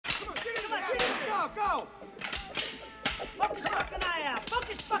Go! Fuck his fucking eye out! Fuck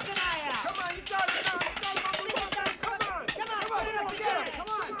his fucking eye out! Come on, you got it now. You got it. Come on. Come on, get it. Come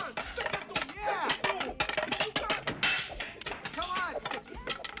on. Yeah. Come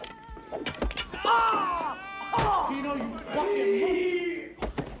on. Oh! Gino, you fucking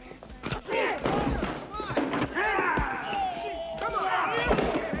Come on.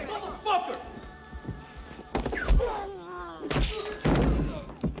 motherfucker!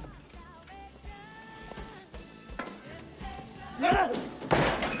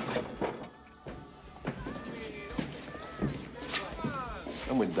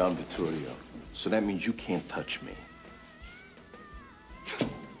 I'm with Don Vittorio, so that means you can't touch me.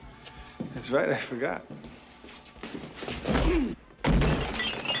 That's right, I forgot.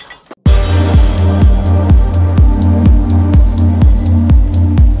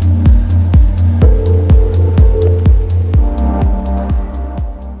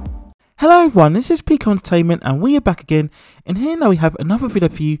 Hello everyone, this is Peak Entertainment and we are back again, and here now we have another video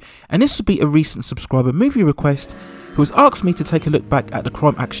for you, and this will be a recent subscriber movie request who has asked me to take a look back at the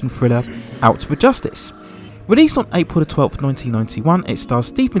crime action thriller Out for Justice. Released on April the 12th 1991, it stars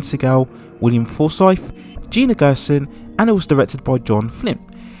Steven Seagal, William Forsythe, Gina Gerson, and it was directed by John Flynn.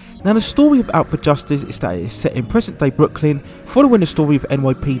 Now the story of Out for Justice is that it is set in present day Brooklyn, following the story of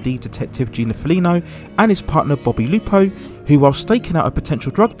NYPD detective Gino Felino and his partner Bobby Lupo, who while staking out a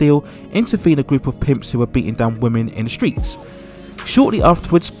potential drug deal, intervene a group of pimps who are beating down women in the streets. Shortly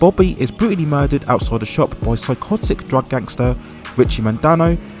afterwards, Bobby is brutally murdered outside a shop by psychotic drug gangster Richie,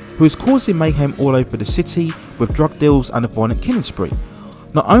 who is causing mayhem all over the city with drug deals and a violent killing spree.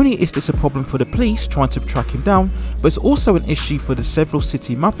 Not only is this a problem for the police trying to track him down, but it's also an issue for the several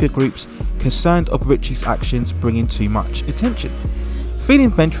city mafia groups concerned of Richie's actions bringing too much attention. Feeling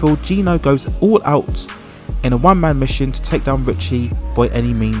vengeful, Gino goes all out in a one-man mission to take down Richie by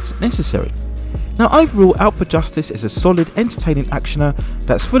any means necessary. Now overall, Out for Justice is a solid, entertaining actioner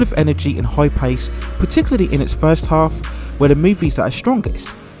that's full of energy and high pace, particularly in its first half, where the movie's at its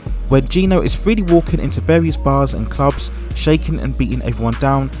strongest, where Gino is freely walking into various bars and clubs, shaking and beating everyone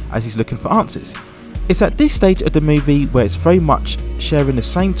down as he's looking for answers. It's at this stage of the movie where it's very much sharing the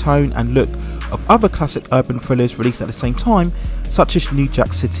same tone and look of other classic urban thrillers released at the same time, such as New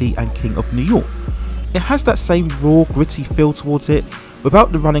Jack City and King of New York. It has that same raw, gritty feel towards it,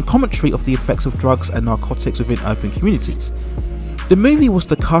 without the running commentary of the effects of drugs and narcotics within urban communities. The movie was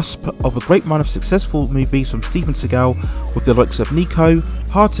the cusp of a great run of successful movies from Steven Seagal, with the likes of Nico,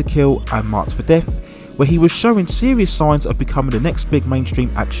 Hard to Kill and Marked for Death, where he was showing serious signs of becoming the next big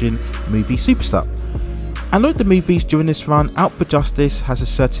mainstream action movie superstar. And like the movies during this run, Out for Justice has a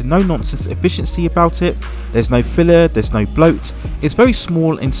certain no-nonsense efficiency about it. There's no filler, there's no bloat, it's very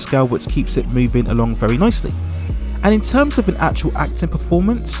small in scale, which keeps it moving along very nicely. And in terms of an actual acting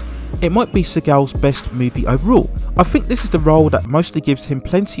performance, it might be Seagal's best movie overall. I think this is the role that mostly gives him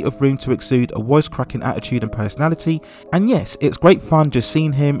plenty of room to exude a wisecracking attitude and personality, and yes, it's great fun just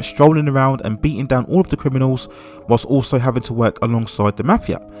seeing him strolling around and beating down all of the criminals whilst also having to work alongside the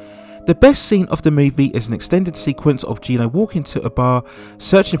mafia. The best scene of the movie is an extended sequence of Gino walking to a bar,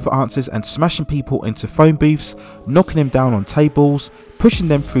 searching for answers and smashing people into phone booths, knocking them down on tables, pushing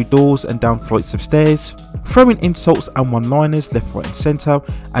them through doors and down flights of stairs, throwing insults and one-liners left, right and centre,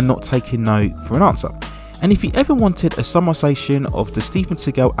 and not taking no for an answer. And if you ever wanted a summarisation of the Steven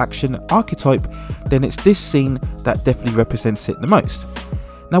Seagal action archetype, then it's this scene that definitely represents it the most.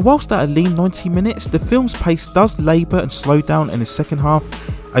 Now whilst at a lean 90 minutes, the film's pace does labour and slow down in the second half,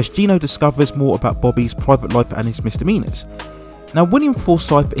 as Gino discovers more about Bobby's private life and his misdemeanours. Now William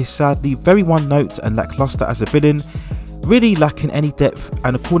Forsythe is sadly very one-note and lacklustre as a villain, really lacking any depth,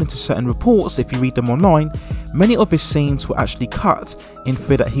 and according to certain reports, if you read them online, many of his scenes were actually cut in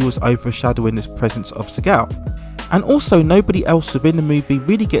fear that he was overshadowing the presence of Seagal. And also nobody else within the movie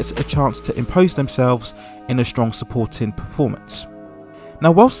really gets a chance to impose themselves in a strong supporting performance.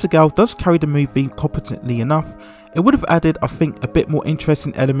 Now whilst Seagal does carry the movie competently enough, it would have added, I think, a bit more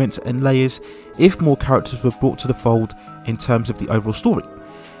interesting elements and layers if more characters were brought to the fold in terms of the overall story.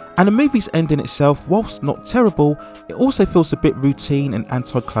 And the movie's ending itself, whilst not terrible, it also feels a bit routine and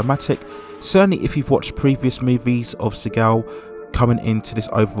anticlimactic, certainly if you've watched previous movies of Seagal coming into this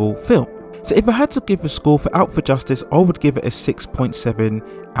overall film. So if I had to give a score for Out for Justice, I would give it a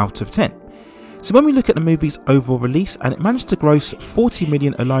 6.7 out of 10. So when we look at the movie's overall release, and it managed to gross $40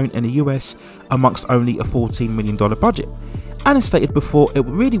 million alone in the US amongst only a $14 million budget. And as stated before, it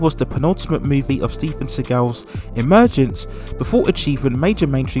really was the penultimate movie of Steven Seagal's emergence before achieving major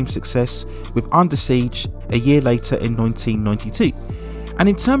mainstream success with Under Siege a year later in 1992. And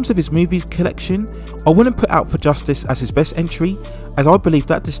in terms of his movies collection, I wouldn't put Out for Justice as his best entry. as I believe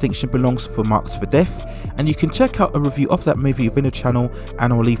that distinction belongs for Marks for Death, and you can check out a review of that movie within the channel,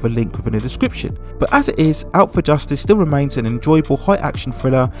 and I'll leave a link within the description. But as it is, Out for Justice still remains an enjoyable high action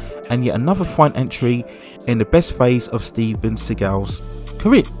thriller, and yet another fine entry in the best phase of Steven Seagal's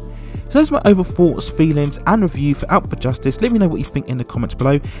career. So those are my overall thoughts, feelings and review for Out for Justice. Let me know what you think in the comments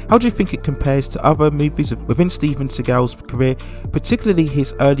below. How do you think it compares to other movies within Steven Seagal's career, particularly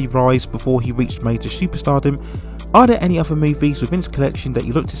his early rise before he reached major superstardom? Are there any other movies within his collection that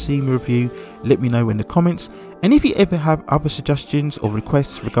you'd like to see me review? Let me know in the comments. And if you ever have other suggestions or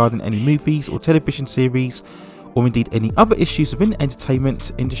requests regarding any movies or television series, or indeed any other issues within the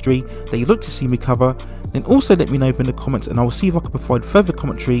entertainment industry that you'd like to see me cover, then also let me know in the comments, and I will see if I can provide further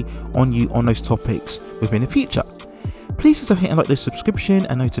commentary on those topics within the future. Please also hit and like the subscription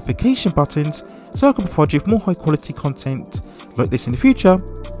and notification buttons so I can provide you with more high quality content like this in the future.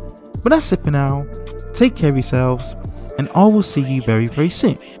 But that's it for now. Take care of yourselves, and I will see you very, very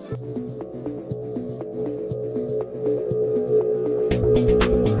soon.